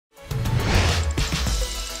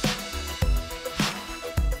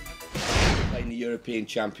European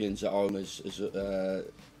champions at home is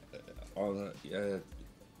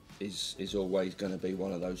always going to be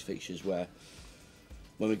one of those fixtures where,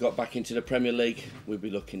 when we got back into the Premier League, we'd be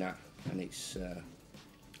looking at, and it's. I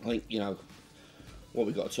think what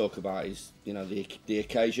we've got to talk about is the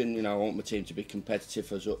occasion. I want my team to be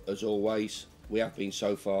competitive as always. We have been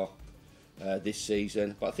so far this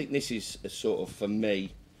season, but I think this is a sort of, for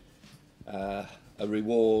me, a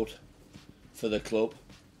reward for the club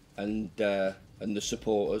and the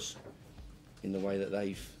supporters in the way that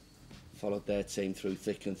they've followed their team through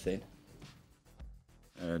thick and thin.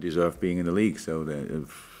 Deserve being in the league. So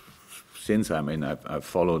since I've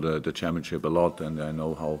followed the championship a lot, and I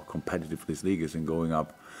know how competitive this league is, and going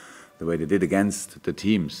up the way they did against the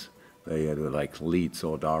teams. They had like Leeds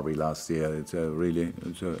or Derby last year.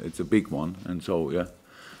 It's a big one, and so yeah,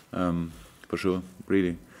 for sure,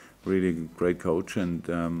 really great coach, and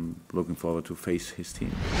looking forward to face his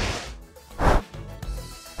team.